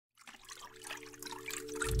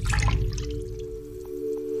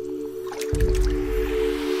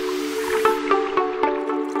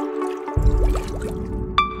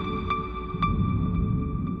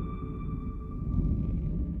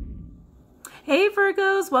Hey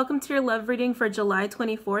Virgos, welcome to your love reading for July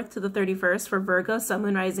 24th to the 31st for Virgo, Sun,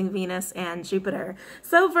 Moon, Rising, Venus, and Jupiter.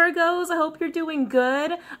 So Virgos, I hope you're doing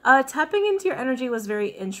good. Tapping into your energy was very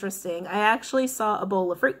interesting. I actually saw a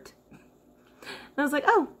bowl of fruit. And I was like,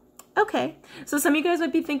 oh, okay. So some of you guys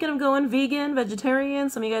might be thinking of going vegan,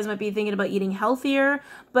 vegetarian. Some of you guys might be thinking about eating healthier.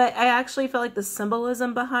 But I actually felt like the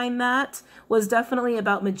symbolism behind that was definitely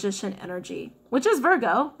about magician energy, which is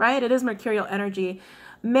Virgo, right? It is mercurial energy.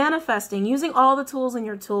 Manifesting, using all the tools in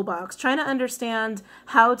your toolbox, trying to understand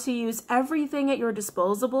how to use everything at your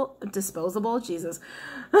disposable, Jesus.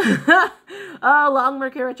 Oh, long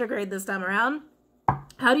Mercury retrograde this time around.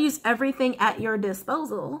 How to use everything at your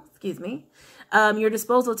disposal, excuse me, your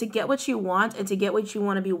disposal to get what you want and to get what you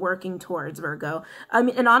want to be working towards, Virgo.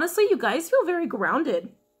 And honestly, you guys feel very grounded.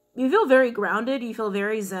 You feel very grounded. You feel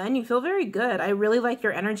very zen. You feel very good. I really like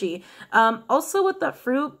your energy. Also with the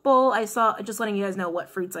fruit bowl, I saw, just letting you guys know what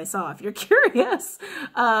fruits I saw if you're curious.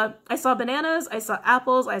 I saw bananas, I saw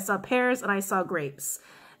apples, I saw pears, and I saw grapes.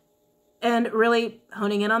 And really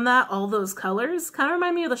honing in on that, all those colors kind of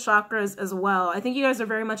remind me of the chakras as well. I think you guys are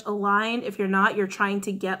very much aligned. If you're not, you're trying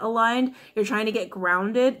to get aligned. You're trying to get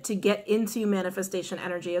grounded to get into manifestation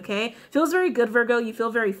energy, okay? Feels very good, Virgo. You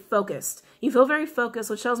feel very focused. You feel very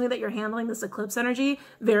focused, which tells me that you're handling this eclipse energy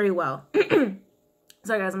very well. Sorry,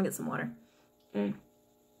 guys. Let me get some water.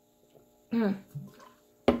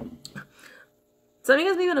 Some of you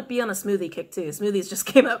guys may want to be on a smoothie kick too. Smoothies just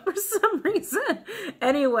came up for some reason.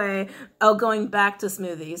 Anyway, going back to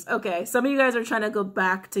smoothies. Okay, some of you guys are trying to go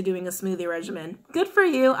back to doing a smoothie regimen. Good for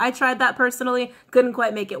you. I tried that personally. Couldn't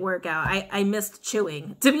quite make it work out. I missed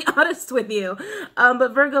chewing, to be honest with you.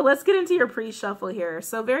 But Virgo, let's get into your pre-shuffle here.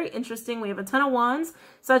 So very interesting. We have a Ten of Wands,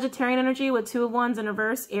 Sagittarian energy with Two of Wands in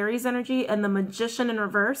reverse, Aries energy, and the Magician in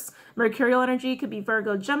reverse. Mercurial energy could be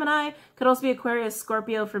Virgo, Gemini. Could also be Aquarius,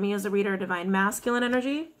 Scorpio for me as a reader, Divine Masculine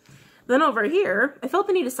energy. Then over here, I felt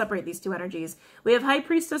the need to separate these two energies. We have High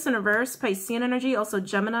Priestess in reverse, Piscean energy, also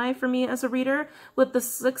Gemini for me as a reader, with the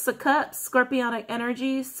Six of Cups, Scorpionic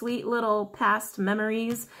energy, sweet little past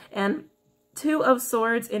memories, and Two of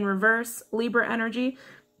Swords in reverse, Libra energy.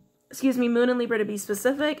 Excuse me, Moon and Libra to be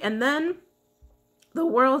specific. And then the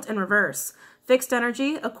World in reverse. Fixed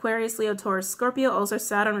energy, Aquarius, Leo, Taurus, Scorpio, also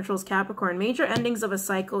Saturn, which rules Capricorn. Major endings of a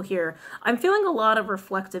cycle here. I'm feeling a lot of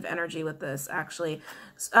reflective energy with this, actually.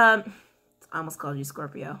 I almost called you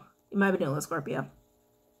Scorpio. You might be doing a Scorpio.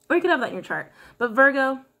 Or you could have that in your chart. But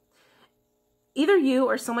Virgo, either you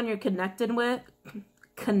or someone you're connected with,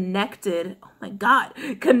 connected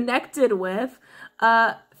with,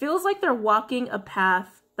 feels like they're walking a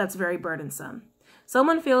path that's very burdensome.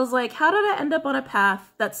 Someone feels like, how did I end up on a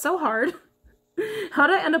path that's so hard? How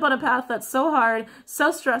did I end up on a path that's so hard, so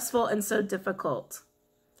stressful, and so difficult?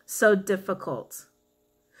 So difficult.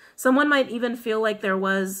 Someone might even feel like there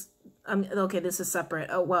was, okay, this is separate.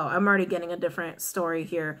 Oh, wow, I'm already getting a different story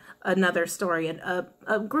here. Another story,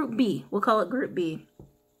 a group B. We'll call it group B.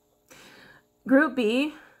 Group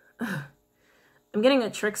B, I'm getting a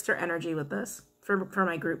trickster energy with this for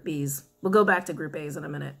my group Bs. We'll go back to group As in a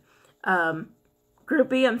minute. Group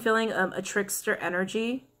B, I'm feeling a trickster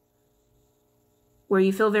energy where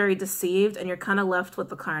you feel very deceived and you're kind of left with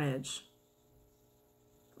the carnage.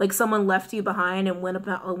 Like someone left you behind and went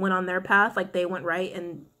on their path, like they went right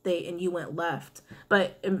and you went left.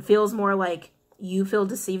 But it feels more like you feel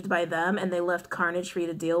deceived by them and they left carnage for you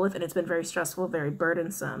to deal with, and it's been very stressful, very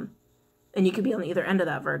burdensome. And you could be on either end of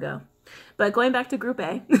that, Virgo. But going back to group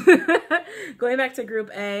A,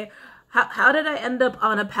 how did I end up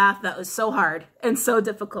on a path that was so hard and so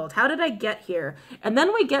difficult? How did I get here? And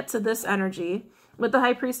then we get to this energy with the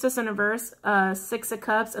High Priestess in reverse, Six of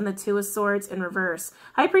Cups, and the Two of Swords in reverse.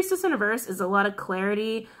 High Priestess in reverse is a lot of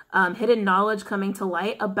clarity, hidden knowledge coming to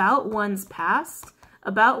light about one's past,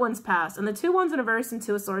 And the Two Wands in reverse and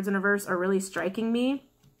Two of Swords in reverse are really striking me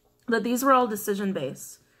that these were all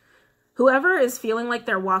decision-based. Whoever is feeling like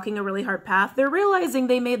they're walking a really hard path, they're realizing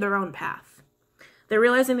they made their own path. They're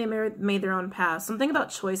realizing they made their own path. Something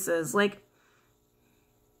about choices. Like,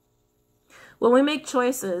 when we make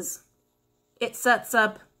choices, it sets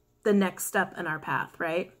up the next step in our path,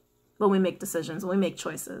 right? When we make decisions, when we make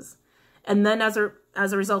choices. And then as a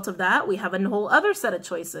result of that, we have a whole other set of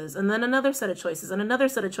choices, and then another set of choices, and another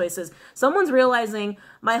set of choices. Someone's realizing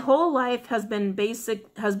my whole life has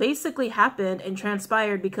basically happened and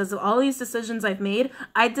transpired because of all these decisions I've made.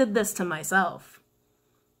 I did this to myself.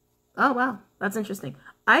 Oh, wow. That's interesting.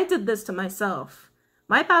 I did this to myself.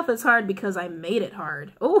 My path is hard because I made it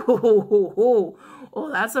hard. Oh,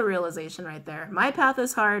 that's a realization right there. My path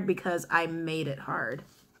is hard because I made it hard.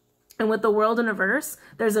 And with the World in reverse,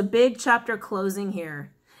 there's a big chapter closing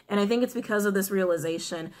here. And I think it's because of this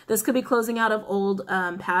realization. This could be closing out of old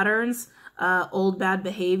patterns, old bad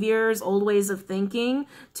behaviors, old ways of thinking,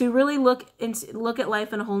 to really look at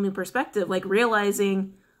life in a whole new perspective, like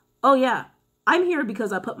realizing, oh yeah, I'm here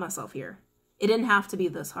because I put myself here. It didn't have to be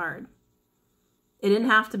this hard. It didn't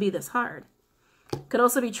have to be this hard. Could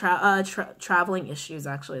also be traveling issues,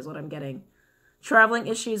 actually, is what I'm getting. Traveling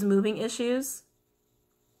issues, moving issues.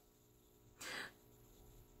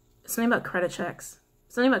 Something about credit checks.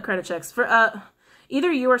 Something about credit checks. For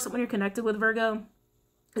either you or someone you're connected with, Virgo,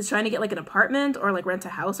 is trying to get like an apartment or like rent a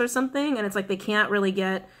house or something, and it's like they can't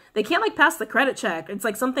like pass the credit check. It's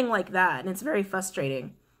like something like that, and it's very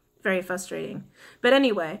frustrating. Very frustrating. But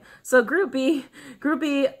anyway, so Group B,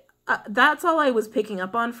 that's all I was picking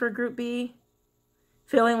up on for Group B.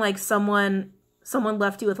 Feeling like someone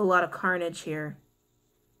left you with a lot of carnage here.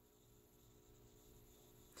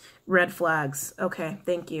 Red flags. Okay,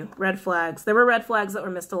 thank you. Red flags. There were red flags that were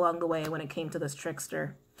missed along the way when it came to this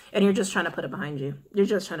trickster. And you're just trying to put it behind you. You're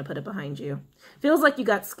just trying to put it behind you. Feels like you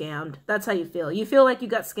got scammed. That's how you feel. You feel like you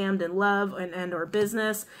got scammed in love and or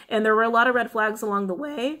business. And there were a lot of red flags along the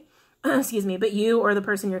way. Excuse me. But you or the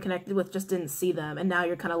person you're connected with just didn't see them. And now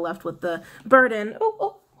you're kind of left with the burden.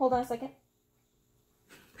 Oh, hold on a second.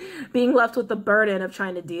 Being left with the burden of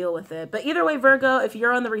trying to deal with it. But either way, Virgo, if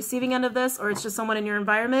you're on the receiving end of this, or it's just someone in your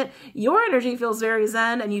environment, your energy feels very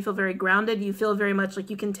zen and you feel very grounded. You feel very much like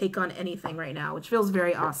you can take on anything right now, which feels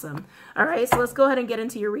very awesome. All right, so let's go ahead and get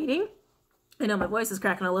into your reading. I know my voice is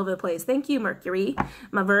cracking all over the place. Thank you, Mercury,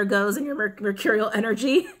 my Virgos and your mercurial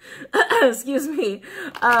energy. Excuse me.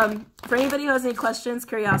 For anybody who has any questions,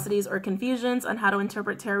 curiosities, or confusions on how to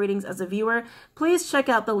interpret tarot readings as a viewer, please check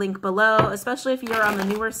out the link below, especially if you're on the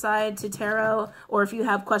newer side to tarot, or if you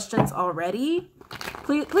have questions already.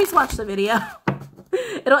 Please watch the video.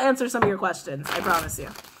 It'll answer some of your questions, I promise you.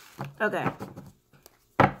 Okay.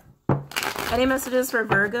 Any messages for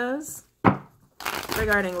Virgos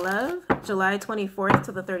regarding love, July 24th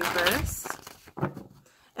to the 31st?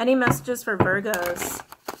 Any messages for Virgos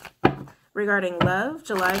regarding love,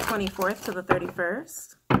 July 24th to the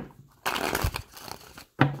 31st?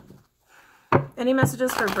 Any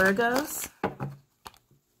messages for Virgos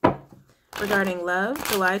regarding love,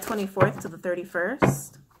 July 24th to the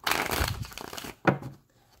 31st?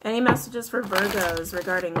 Any messages for Virgos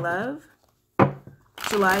regarding love,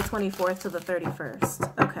 July 24th to the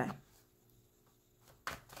 31st? Okay.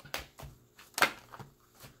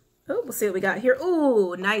 Oh, we'll see what we got here.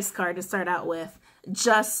 Ooh, nice card to start out with.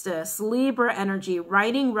 Justice, Libra energy,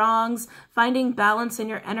 righting wrongs, finding balance in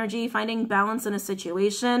your energy, finding balance in a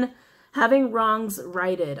situation, having wrongs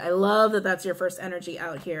righted. I love that that's your first energy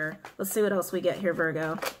out here. Let's see what else we get here,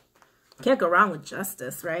 Virgo. Can't go wrong with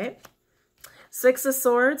justice, right? Six of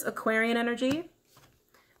Swords, Aquarian energy.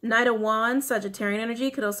 Knight of Wands, Sagittarian energy,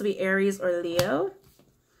 could also be Aries or Leo.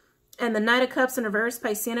 And the Knight of Cups in reverse,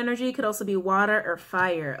 Piscean energy, could also be water or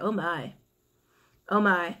fire. Oh my. Oh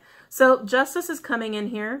my. So justice is coming in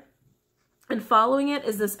here. And following it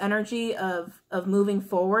is this energy of moving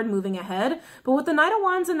forward, moving ahead. But with the Knight of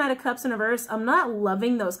Wands and Knight of Cups in reverse, I'm not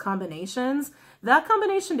loving those combinations. That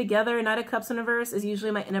combination together, Knight of Cups in reverse, is usually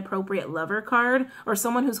my inappropriate lover card, or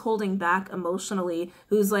someone who's holding back emotionally,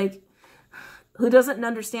 who doesn't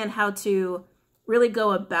understand how to really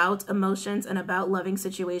go about emotions and about loving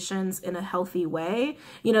situations in a healthy way.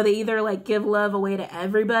 You know, they either like give love away to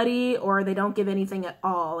everybody, or they don't give anything at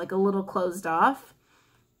all, like a little closed off.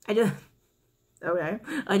 Okay,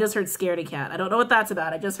 I just heard scaredy cat. I don't know what that's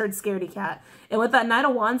about. I just heard scaredy cat. And with that Knight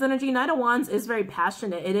of Wands energy, Knight of Wands is very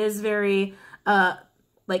passionate. It is very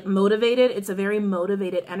like motivated. It's a very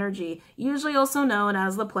motivated energy, usually also known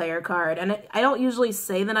as the player card. And I don't usually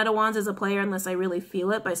say the Knight of Wands is a player unless I really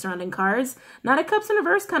feel it by surrounding cards. Knight of Cups in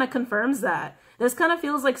reverse kind of confirms that. This kind of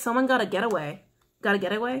feels like someone got a getaway. Got a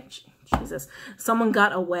getaway? Jesus. Someone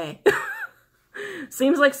got away.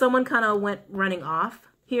 Seems like someone kind of went running off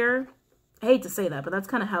here. I hate to say that, but that's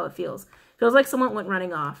kind of how it feels. Feels like someone went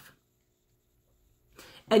running off.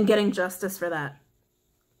 And getting justice for that.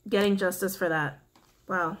 Getting justice for that.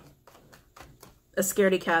 Wow. A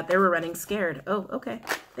scaredy cat. They were running scared. Oh, okay.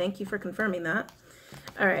 Thank you for confirming that.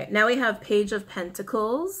 All right. Now we have Page of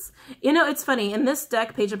Pentacles. You know, it's funny. In this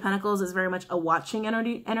deck, Page of Pentacles is very much a watching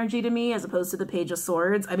energy to me as opposed to the Page of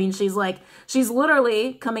Swords. I mean, she's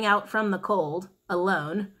literally coming out from the cold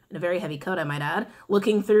alone, in a very heavy coat, I might add,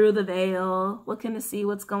 looking through the veil, looking to see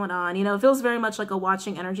what's going on. You know, it feels very much like a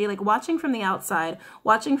watching energy, like watching from the outside,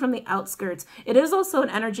 watching from the outskirts. It is also an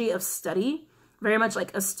energy of study, very much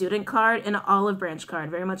like a student card and an olive branch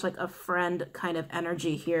card, very much like a friend kind of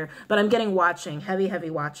energy here. But I'm getting watching, heavy, heavy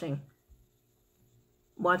watching.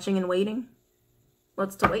 Watching and waiting.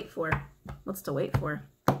 What's to wait for? What's to wait for?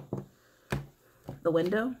 The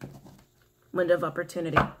window? Window of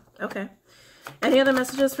opportunity. Okay. Any other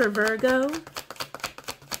messages for Virgo?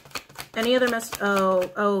 Any other message?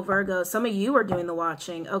 Oh, Virgo. Some of you are doing the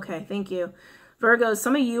watching. Okay, thank you. Virgo,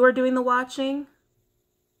 some of you are doing the watching.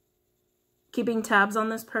 Keeping tabs on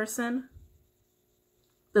this person.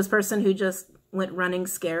 This person who just went running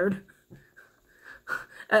scared.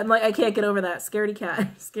 I'm like, I can't get over that. Scaredy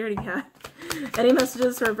cat. Scaredy cat. Any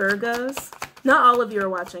messages for Virgos? Not all of you are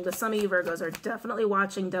watching, but some of you Virgos are definitely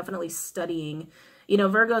watching, definitely studying. You know,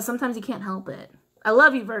 Virgos, sometimes you can't help it. I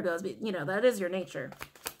love you, Virgos, but, you know, that is your nature,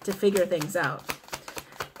 to figure things out.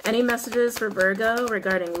 Any messages for Virgo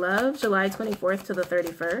regarding love, July 24th to the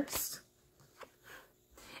 31st?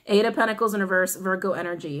 Eight of Pentacles in reverse, Virgo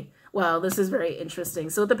energy. Wow, this is very interesting.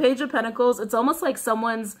 So with the Page of Pentacles, it's almost like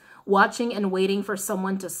someone's watching and waiting for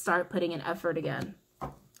someone to start putting an effort again,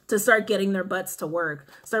 to start getting their butts to work,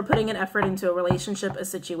 start putting an effort into a relationship, a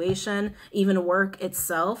situation, even work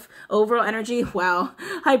itself. Overall energy, wow.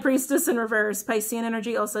 High Priestess in reverse, Piscean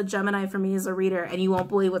energy, also Gemini for me as a reader, and you won't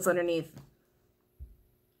believe what's underneath.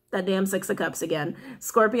 That damn Six of Cups again.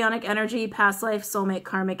 Scorpionic energy, past life, soulmate,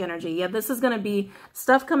 karmic energy. Yeah, this is going to be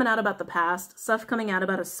stuff coming out about the past, stuff coming out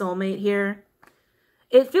about a soulmate here.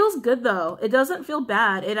 It feels good though. It doesn't feel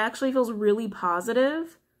bad. It actually feels really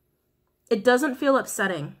positive. It doesn't feel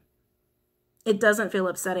upsetting. It doesn't feel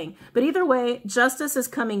upsetting. But either way, justice is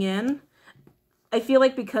coming in. I feel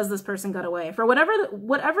like because this person got away. For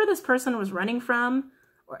whatever this person was running from,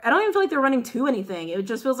 I don't even feel like they're running to anything. It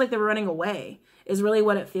just feels like they were running away is really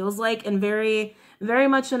what it feels like. And very, very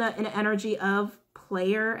much in an energy of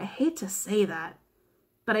player. I hate to say that,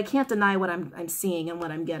 but I can't deny what I'm seeing and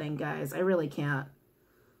what I'm getting, guys. I really can't.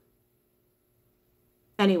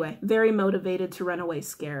 Anyway, very motivated to run away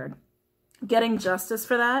scared. Getting justice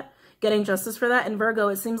for that. Getting justice for that. And Virgo,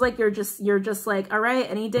 it seems like you're just like, all right,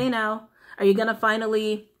 any day now. Are you going to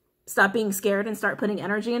finally stop being scared and start putting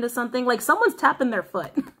energy into something? Like someone's tapping their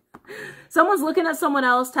foot. Someone's looking at someone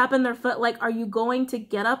else, tapping their foot. Like, are you going to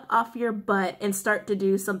get up off your butt and start to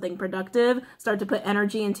do something productive? Start to put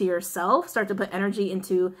energy into yourself? Start to put energy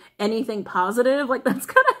into anything positive? Like, that's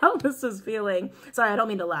kind of how this is feeling. Sorry, I don't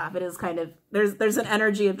mean to laugh. It is kind of, there's an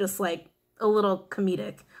energy of just like a little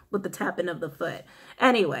comedic with the tapping of the foot.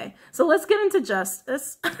 Anyway, so let's get into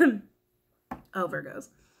justice. Oh, Virgos.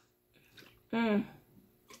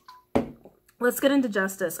 Let's get into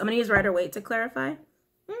justice. I'm going to use Rider-Waite to clarify.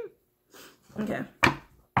 Okay.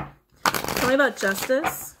 Tell me about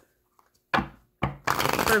justice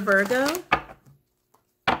for Virgo.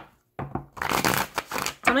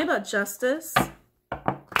 Tell me about justice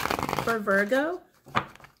for Virgo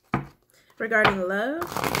regarding love,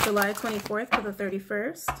 July 24th to the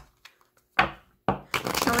 31st.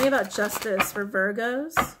 Tell me about justice for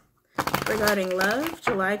Virgos regarding love,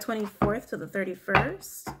 July 24th to the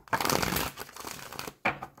 31st.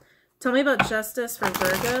 Tell me about justice for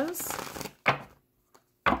Virgos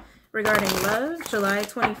regarding love, July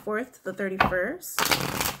 24th to the 31st.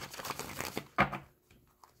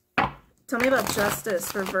 Tell me about justice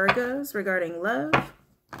for Virgos regarding love.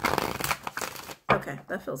 Okay,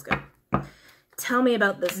 that feels good. Tell me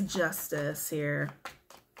about this justice here.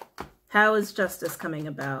 How is justice coming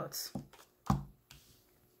about?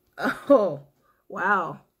 Oh,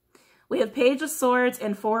 wow. We have Page of Swords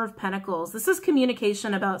and Four of Pentacles. This is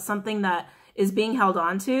communication about something that is being held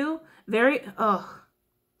on to.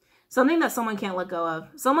 Something that someone can't let go of.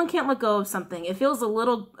 Someone can't let go of something. It feels a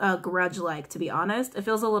little grudge-like, to be honest. It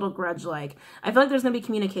feels a little grudge-like. I feel like there's going to be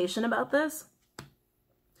communication about this.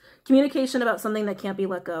 Communication about something that can't be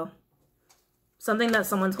let go. Something that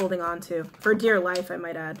someone's holding on to. For dear life, I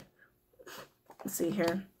might add. Let's see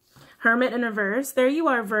here. Hermit in reverse. There you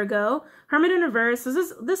are, Virgo. Hermit in reverse.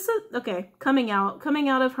 This is okay. Coming out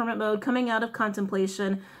of hermit mode, coming out of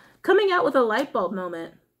contemplation, coming out with a light bulb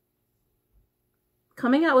moment.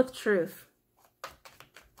 Coming out with truth.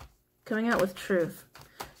 Coming out with truth.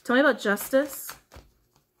 Tell me about justice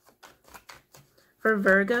for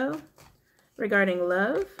Virgo regarding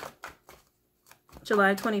love,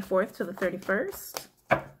 July 24th to the 31st.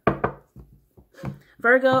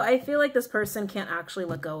 Virgo, I feel like this person can't actually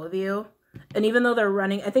let go of you. And even though they're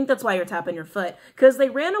running, I think that's why you're tapping your foot. Because they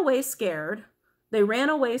ran away scared. They ran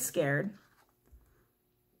away scared.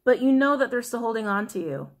 But you know that they're still holding on to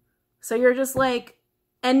you. So you're just like,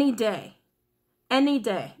 any day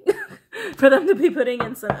for them to be putting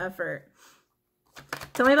in some effort.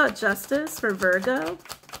 Tell me about justice for Virgo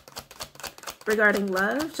regarding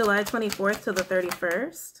love, July 24th to the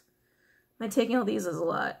 31st. Am I taking all these as a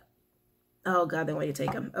lot? Oh God, they want you to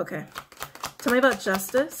take them. Okay. Tell me about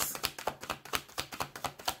justice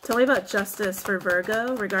Tell me about justice for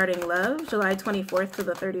Virgo regarding love, July 24th to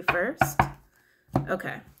the 31st.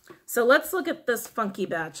 Okay, so let's look at this funky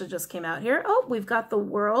batch that just came out here. Oh, we've got the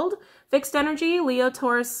World, fixed energy, Leo,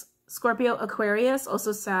 Taurus, Scorpio, Aquarius,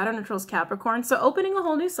 also Saturn, neutrals, Capricorn. So opening a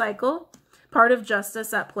whole new cycle, part of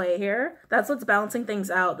justice at play here. That's what's balancing things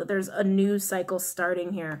out, that there's a new cycle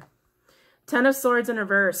starting here. 10 of Swords in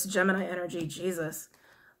reverse, Gemini energy, Jesus.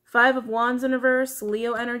 5 of Wands in reverse,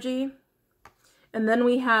 Leo energy. And then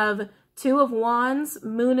we have 2 of Wands,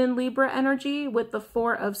 Moon in Libra energy with the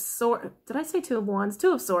 4 of Swords. Did I say 2 of Wands?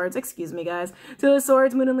 2 of Swords, excuse me, guys. 2 of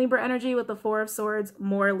Swords, Moon in Libra energy with the 4 of Swords,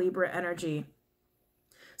 more Libra energy.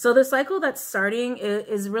 So the cycle that's starting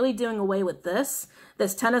is really doing away with this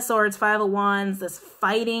 10 of Swords, 5 of Wands, this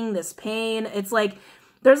fighting, this pain. It's like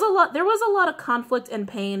there was a lot of conflict and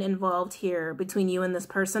pain involved here between you and this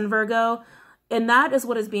person, Virgo. And that is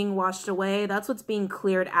what is being washed away. That's what's being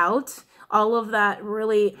cleared out. All of that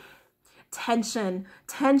really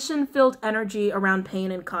tension-filled energy around pain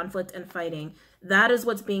and conflict and fighting. That is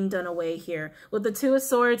what's being done away here. With the 2 of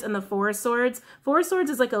Swords and the 4 of Swords, 4 of Swords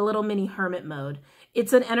is like a little mini hermit mode.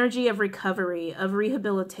 It's an energy of recovery, of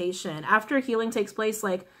rehabilitation. After healing takes place,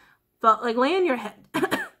 like laying your head,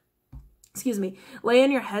 excuse me,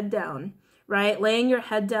 laying your head down, right? Laying your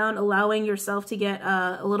head down, allowing yourself to get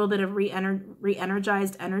a little bit of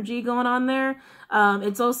re-energized energy going on there.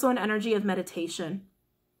 It's also an energy of meditation.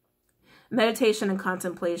 Meditation and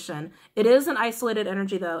contemplation. It is an isolated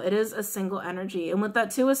energy, though. It is a single energy. And with that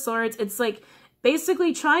 2 of Swords, it's like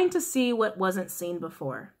basically trying to see what wasn't seen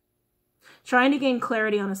before. Trying to gain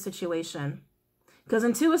clarity on a situation. Because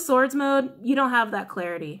in 2 of Swords mode, you don't have that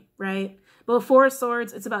clarity, right? But with 4 of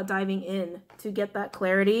Swords, it's about diving in to get that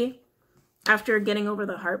clarity after getting over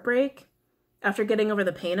the heartbreak, after getting over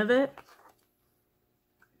the pain of it.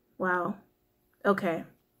 Wow. Okay.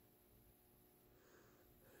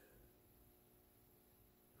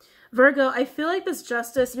 Virgo, I feel like this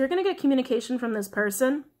justice, you're going to get communication from this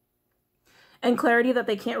person and clarity that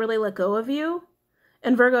they can't really let go of you.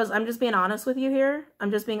 And Virgos, I'm just being honest with you here.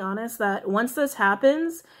 I'm just being honest that once this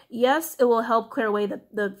happens, yes, it will help clear away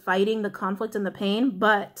the fighting, the conflict, and the pain.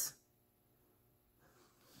 But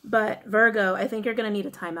Virgo, I think you're going to need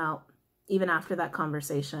a timeout even after that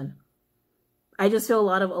conversation. I just feel a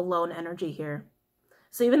lot of alone energy here.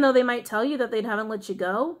 So even though they might tell you that they haven't let you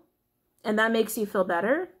go, and that makes you feel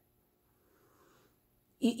better,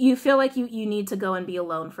 you feel like you need to go and be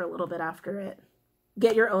alone for a little bit after it.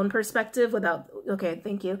 Get your own perspective without, okay,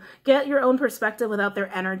 thank you. Get your own perspective without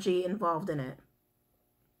their energy involved in it.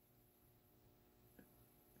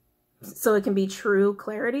 So it can be true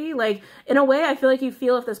clarity. Like, in a way, I feel like you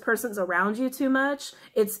feel if this person's around you too much,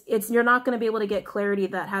 you're not going to be able to get clarity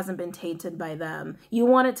that hasn't been tainted by them. You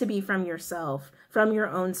want it to be from yourself, from your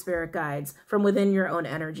own spirit guides, from within your own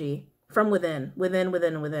energy, from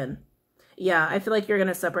within. Yeah, I feel like you're going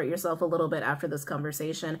to separate yourself a little bit after this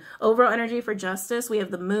conversation. Overall energy for justice, we have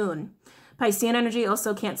the Moon. Piscean energy,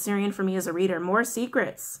 also Cancerian for me as a reader. More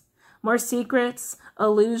secrets,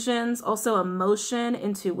 illusions, also emotion,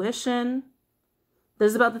 intuition. This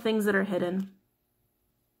is about the things that are hidden.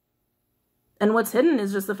 And what's hidden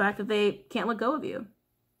is just the fact that they can't let go of you.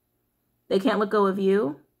 They can't let go of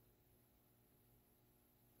you.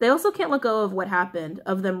 They also can't let go of what happened,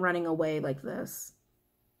 of them running away like this.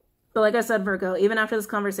 But like I said, Virgo, even after this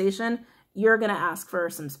conversation, you're going to ask for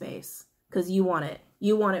some space because you want it.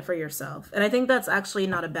 You want it for yourself. And I think that's actually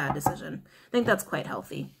not a bad decision. I think that's quite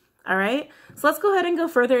healthy. All right. So let's go ahead and go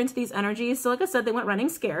further into these energies. So like I said, they went running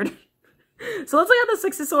scared. So let's look at the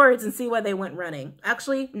 6 of Swords and see why they went running.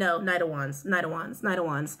 Actually, no, Knight of Wands.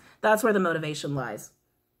 That's where the motivation lies,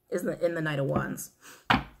 is in the Knight of Wands.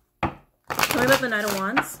 Tell me about the Knight of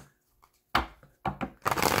Wands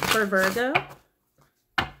for Virgo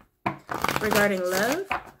regarding love,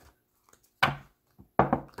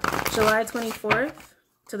 July 24th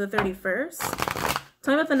to the 31st.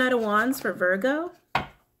 Tell me about the Knight of Wands for Virgo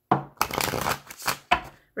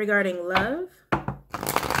regarding love,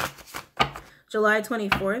 July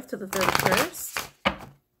 24th to the 31st.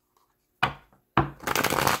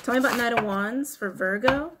 Tell me about Knight of Wands for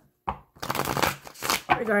Virgo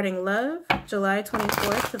regarding love, July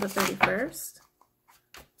 24th to the 31st.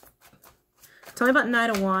 Tell me about Knight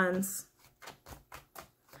of Wands.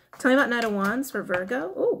 Tell me about Knight of Wands for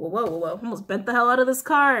Virgo. Oh, whoa. Almost bent the hell out of this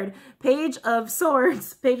card. Page of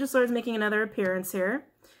Swords. Page of Swords making another appearance here.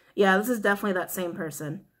 Yeah, this is definitely that same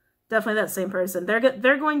person. Definitely that same person. They're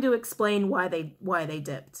going to explain why they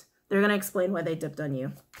dipped. They're going to explain why they dipped on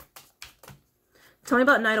you. Tell me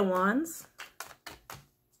about Knight of Wands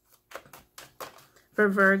for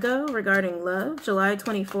Virgo regarding love, July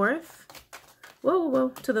 24th Whoa, whoa,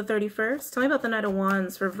 to the 31st. Tell me about the Knight of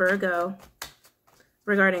Wands for Virgo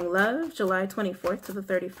regarding love, July 24th to the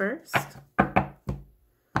 31st.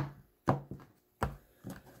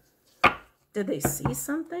 Did they see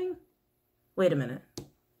something? Wait a minute.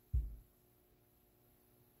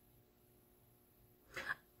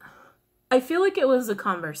 I feel like it was a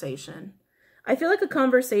conversation. I feel like a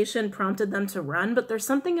conversation prompted them to run, but there's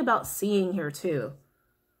something about seeing here too.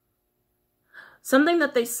 Something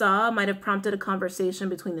that they saw might have prompted a conversation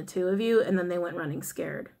between the two of you, and then they went running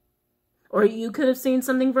scared. Or you could have seen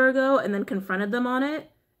something, Virgo, and then confronted them on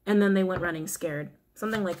it, and then they went running scared.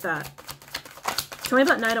 Something like that. Tell me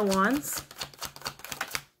about Knight of Wands.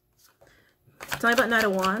 Tell me about Knight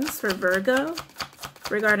of Wands for Virgo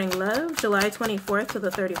regarding love, July 24th to the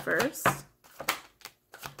 31st.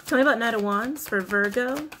 Tell me about Knight of Wands for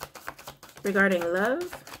Virgo regarding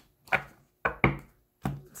love.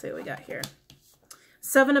 Let's see what we got here.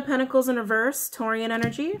 Seven of Pentacles in reverse, Taurian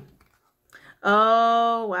energy.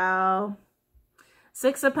 Oh, wow.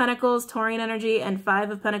 Six of Pentacles, Taurian energy, and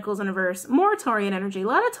Five of Pentacles in reverse, more Taurian energy. A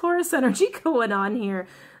lot of Taurus energy going on here.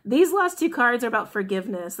 These last two cards are about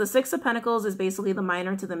forgiveness. The Six of Pentacles is basically the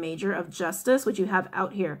minor to the major of justice, which you have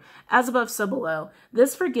out here, as above, so below.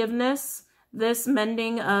 This forgiveness, this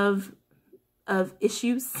mending of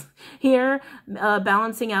issues here,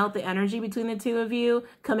 balancing out the energy between the two of you,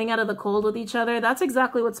 coming out of the cold with each other, that's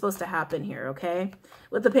exactly what's supposed to happen here, okay?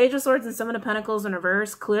 With the Page of Swords and Seven of Pentacles in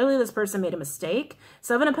reverse, clearly this person made a mistake.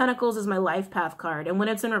 Seven of Pentacles is my life path card, and when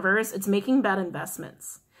it's in reverse, it's making bad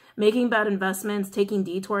investments. Making bad investments, taking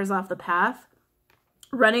detours off the path.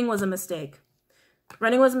 Running was a mistake.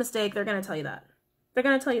 Running was a mistake. They're going to tell you that. They're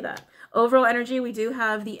going to tell you that. Overall energy, we do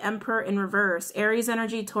have the Emperor in reverse. Aries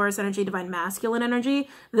energy, Taurus energy, Divine Masculine energy.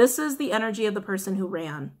 This is the energy of the person who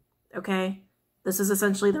ran, okay? This is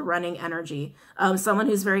essentially the running energy. Someone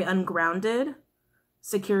who's very ungrounded.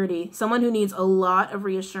 Security. Someone who needs a lot of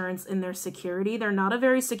reassurance in their security. They're not a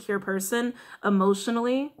very secure person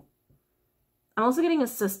emotionally. I'm also getting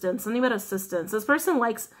assistance. Something about assistance. This person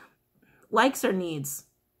likes or needs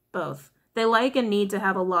both. They like and need to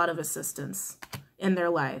have a lot of assistance in their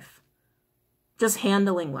life. Just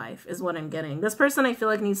handling life is what I'm getting. This person, I feel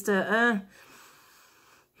like, needs to,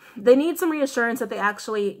 they need some reassurance that they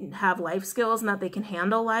actually have life skills and that they can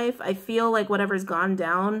handle life. I feel like whatever's gone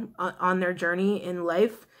down on their journey in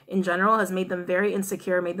life in general has made them very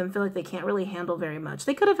insecure, made them feel like they can't really handle very much.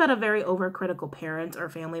 They could have had a very overcritical parent or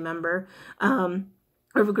family member, or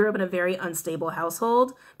grew up in a very unstable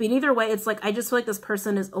household. But either way, it's like, I just feel like this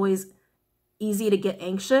person is always easy to get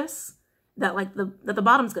anxious, that like that the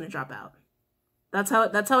bottom's going to drop out. That's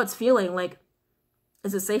how it's feeling. Like,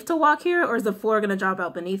 is it safe to walk here, or is the floor going to drop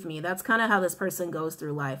out beneath me? That's kind of how this person goes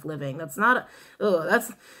through life living. That's not,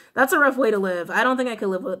 that's a rough way to live. I don't think I could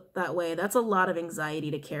live that way. That's a lot of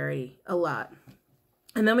anxiety to carry, a lot.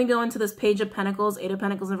 And then we go into this Page of Pentacles, Eight of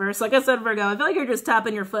Pentacles in reverse. Like I said, Virgo, I feel like you're just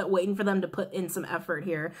tapping your foot waiting for them to put in some effort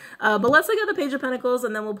here. But let's look at the Page of Pentacles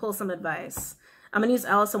and then we'll pull some advice. I'm going to use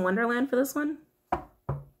Alice in Wonderland for this one.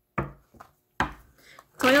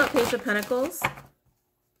 Tell me about Page of Pentacles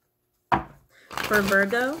for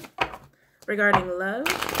Virgo regarding love,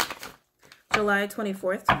 July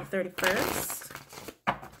 24th to the 31st.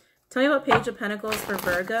 Tell me about Page of Pentacles for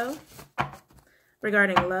Virgo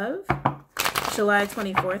regarding love, July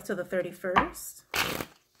 24th to the 31st.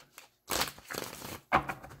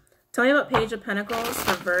 Tell me about Page of Pentacles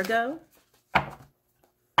for Virgo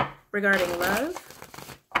regarding love,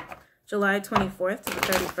 July 24th to the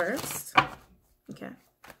 31st. Okay.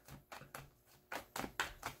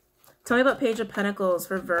 Tell me about Page of Pentacles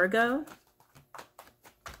for Virgo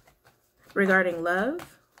regarding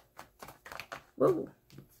love. Whoa.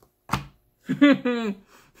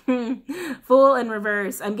 Fool in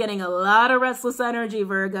reverse. I'm getting a lot of restless energy,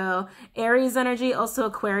 Virgo. Aries energy, also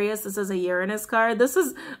Aquarius. This is a Uranus card. This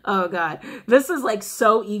is, oh God, this is like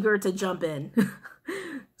so eager to jump in.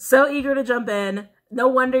 So eager to jump in. No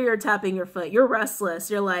wonder you're tapping your foot. You're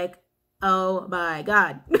restless. You're like, oh my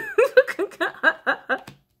God.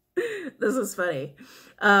 This is funny.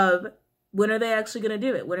 When are they actually going to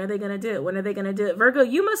do it? When are they going to do it? When are they going to do it? Virgo,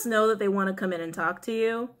 you must know that they want to come in and talk to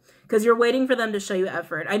you because you're waiting for them to show you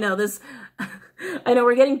effort. I know this. I know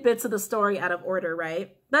we're getting bits of the story out of order,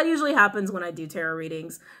 right? That usually happens when I do tarot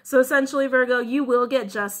readings. So essentially, Virgo, you will get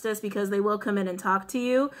justice because they will come in and talk to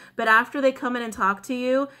you. But after they come in and talk to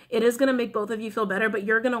you, it is going to make both of you feel better, but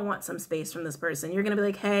you're going to want some space from this person. You're going to be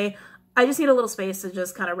like, hey, I just need a little space to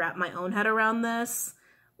just kind of wrap my own head around this.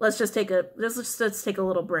 Let's just take a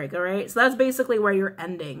little break, all right? So that's basically where you're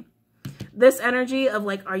ending. This energy of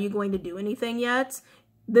like, are you going to do anything yet?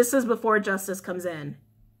 This is before justice comes in.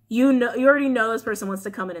 You already know this person wants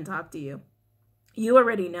to come in and talk to you. You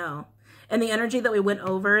already know. And the energy that we went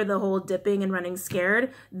over, the whole dipping and running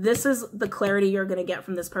scared, this is the clarity you're going to get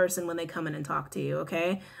from this person when they come in and talk to you,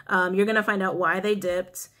 okay? You're going to find out why they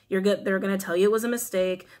dipped. They're going to tell you it was a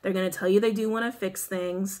mistake. They're going to tell you they do want to fix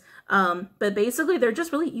things. But basically, they're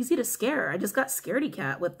just really easy to scare. I just got scaredy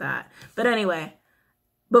cat with that. But anyway,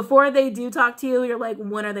 before they do talk to you, you're like,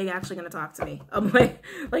 when are they actually going to talk to me? I'm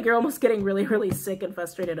like you're almost getting really, really sick and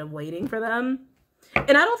frustrated of waiting for them.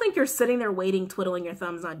 And I don't think you're sitting there waiting, twiddling your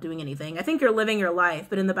thumbs, not doing anything. I think you're living your life.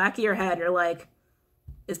 But in the back of your head, you're like,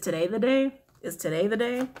 is today the day? Is today the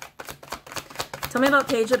day? Tell me about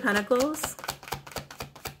Page of Pentacles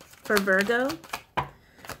for Virgo.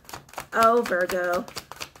 Oh, Virgo.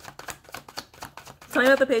 Tell me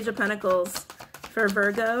about the Page of Pentacles for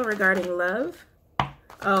Virgo regarding love.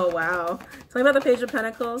 Oh, wow. Tell me about the Page of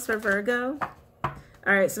Pentacles for Virgo. All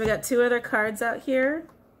right, so we got 2 other cards out here.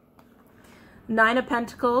 9 of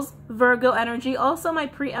Pentacles, Virgo energy. Also my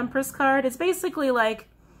pre-Empress card. It's basically like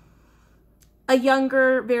a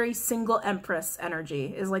younger, very single Empress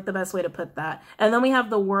energy is like the best way to put that. And then we have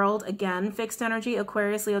the World, again, fixed energy,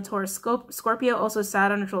 Aquarius, Leo, Taurus, Scorpio, also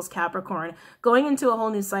Saturn controls Capricorn. Going into a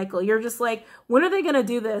whole new cycle. You're just like, when are they going to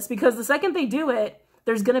do this? Because the second they do it,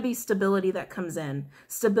 there's going to be stability that comes in.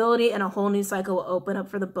 Stability and a whole new cycle will open up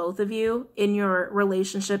for the both of you in your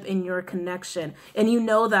relationship, in your connection. And you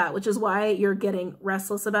know that, which is why you're getting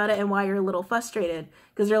restless about it and why you're a little frustrated.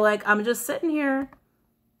 Because you're like, I'm just sitting here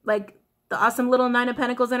like the awesome little 9 of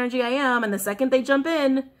Pentacles energy I am. And the second they jump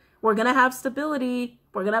in, we're going to have stability.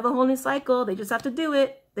 We're going to have a whole new cycle. They just have to do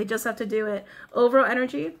it. They just have to do it. Overall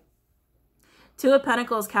energy. 2 of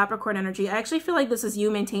Pentacles, Capricorn energy. I actually feel like this is you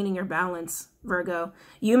maintaining your balance, Virgo.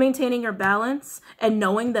 You maintaining your balance and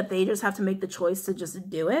knowing that they just have to make the choice to just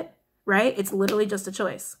do it, right? It's literally just a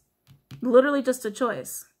choice. Literally just a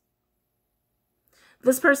choice.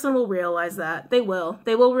 This person will realize that. They will.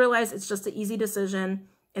 They will realize it's just an easy decision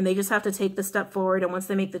and they just have to take the step forward. And once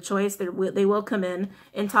they make the choice, they will come in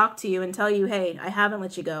and talk to you and tell you, hey, I haven't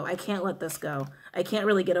let you go. I can't let this go. I can't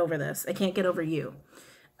really get over this. I can't get over you.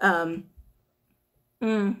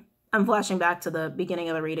 I'm flashing back to the beginning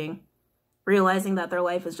of the reading, realizing that their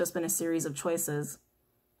life has just been a series of choices.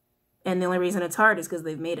 And the only reason it's hard is because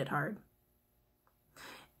they've made it hard.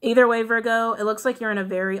 Either way, Virgo, it looks like you're in a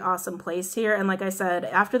very awesome place here. And like I said,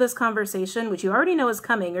 after this conversation, which you already know is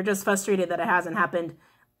coming, you're just frustrated that it hasn't happened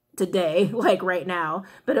today, like right now,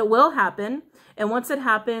 but it will happen. And once it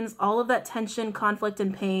happens, all of that tension, conflict,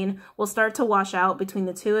 and pain will start to wash out between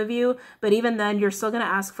the 2 of you. But even then, you're still going to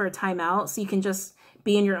ask for a timeout so you can just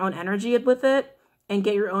be in your own energy with it and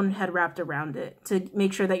get your own head wrapped around it to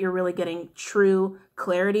make sure that you're really getting true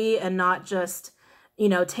clarity and not just, you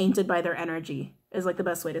know, tainted by their energy is like the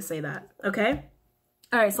best way to say that. Okay.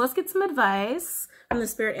 All right. So let's get some advice from the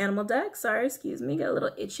Spirit Animal deck. Sorry, excuse me. Got a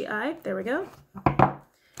little itchy eye. There we go.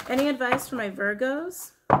 Any advice for my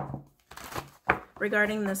Virgos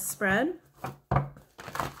regarding this spread?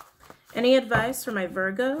 Any advice for my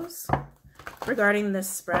Virgos regarding this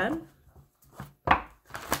spread?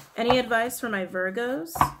 Any advice for my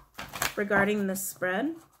Virgos regarding this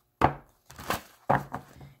spread?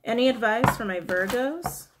 Any advice for my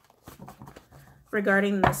Virgos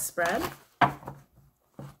regarding this spread?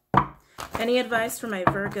 Any advice for my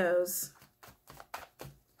Virgos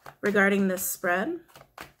regarding this spread?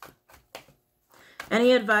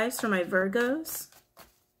 Any advice for my Virgos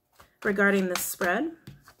regarding this spread?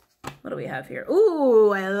 What do we have here?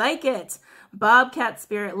 Ooh, I like it. Bobcat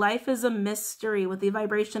spirit, life is a mystery with the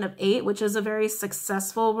vibration of 8, which is a very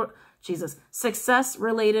successful,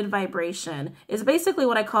 success-related vibration. It's basically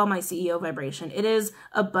what I call my CEO vibration. It is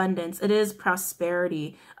abundance. It is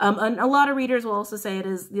prosperity. And a lot of readers will also say it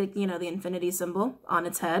is, you know, the infinity symbol on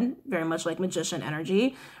its head, very much like magician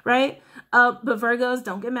energy, right? But Virgos,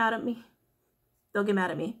 don't get mad at me. Don't get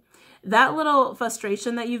mad at me. That little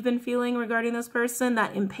frustration that you've been feeling regarding this person,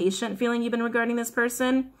 that impatient feeling you've been regarding this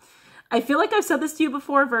person, I feel like I've said this to you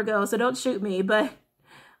before, Virgo, so don't shoot me, but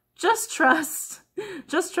just trust.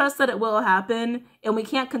 Just trust that it will happen, and we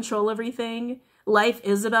can't control everything. Life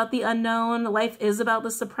is about the unknown. Life is about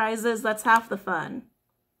the surprises. That's half the fun.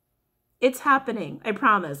 It's happening. I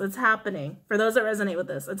promise. It's happening. For those that resonate with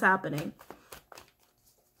this, it's happening.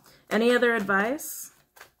 Any other advice?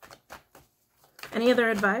 Any other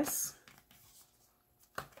advice?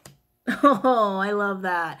 Oh, I love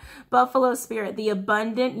that. Buffalo spirit, the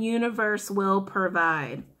abundant universe will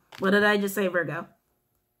provide. What did I just say, Virgo?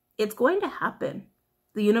 It's going to happen.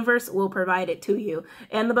 The universe will provide it to you.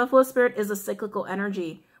 And the buffalo spirit is a cyclical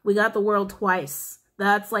energy. We got the world twice.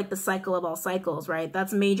 That's like the cycle of all cycles, right?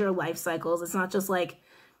 That's major life cycles. It's not just like,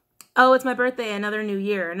 oh, it's my birthday, another new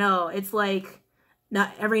year. No, it's like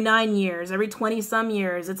not every 9 years, every 20 some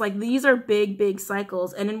years. It's like these are big, big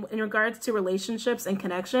cycles. And in regards to relationships and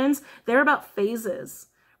connections, they're about phases,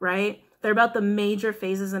 right? They're about the major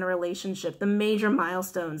phases in a relationship, the major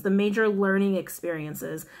milestones, the major learning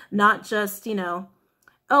experiences, not just, you know,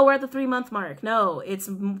 oh, we're at the 3-month mark. No, it's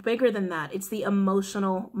bigger than that. It's the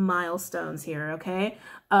emotional milestones here, okay?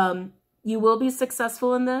 You will be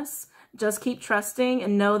successful in this. Just keep trusting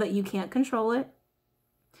and know that you can't control it.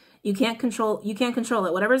 You can't control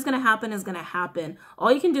it. Whatever's going to happen is going to happen.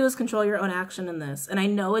 All you can do is control your own action in this. And I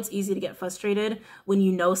know it's easy to get frustrated when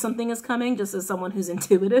you know something is coming, just as someone who's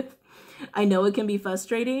intuitive. I know it can be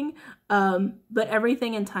frustrating, but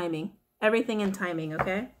everything in timing. Everything in timing,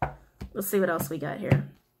 okay? Let's see what else we got here.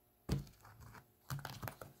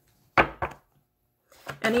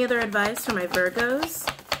 Any other advice for my Virgos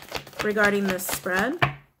regarding this spread?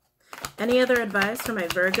 Any other advice for my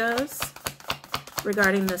Virgos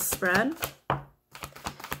regarding this spread?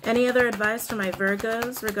 Any other advice for my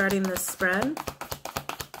Virgos regarding this spread?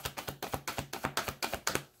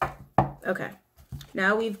 Okay.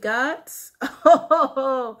 Now we've got,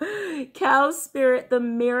 oh, Cow Spirit, the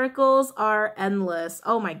miracles are endless.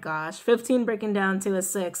 Oh my gosh, 15 breaking down to a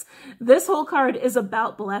 6. This whole card is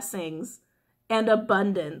about blessings and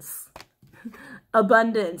abundance.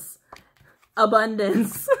 Abundance.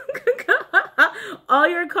 Abundance. All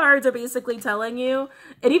your cards are basically telling you,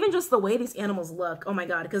 and even just the way these animals look, oh my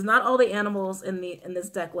god, because not all the animals in this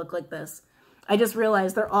deck look like this. I just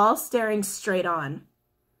realized they're all staring straight on.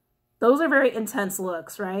 Those are very intense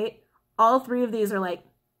looks, right? All 3 of these are like,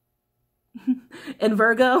 in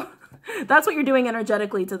Virgo, that's what you're doing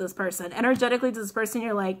energetically to this person. Energetically to this person,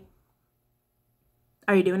 you're like,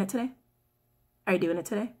 are you doing it today? Are you doing it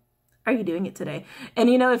today? Are you doing it today? And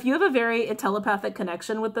you know, if you have a very telepathic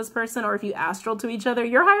connection with this person, or if you astral to each other,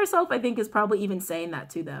 your higher self, I think, is probably even saying that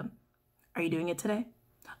to them. Are you doing it today?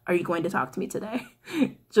 Are you going to talk to me today?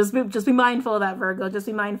 Just be mindful of that, Virgo. Just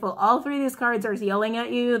be mindful. All 3 of these cards are yelling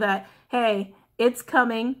at you that, hey, it's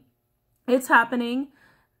coming. It's happening.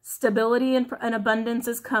 Stability and abundance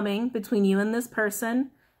is coming between you and this person.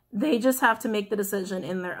 They just have to make the decision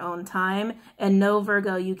in their own time. And no,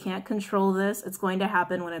 Virgo, you can't control this. It's going to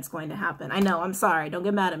happen when it's going to happen. I know, I'm sorry. Don't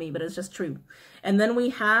get mad at me, but it's just true. And then we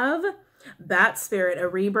have Bat Spirit. A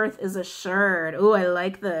rebirth is assured. Ooh, I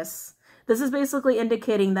like this. This is basically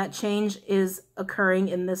indicating that change is occurring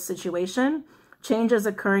in this situation. Change is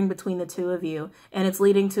occurring between the 2 of you, and it's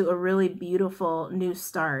leading to a really beautiful new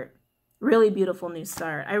start. Really beautiful new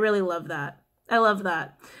start. I really love that. I love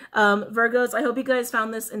that. Virgos, I hope you guys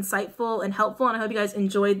found this insightful and helpful, and I hope you guys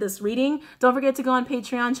enjoyed this reading. Don't forget to go on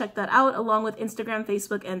Patreon, check that out, along with Instagram,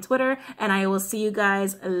 Facebook, and Twitter, and I will see you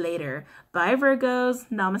guys later. Bye, Virgos.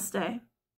 Namaste.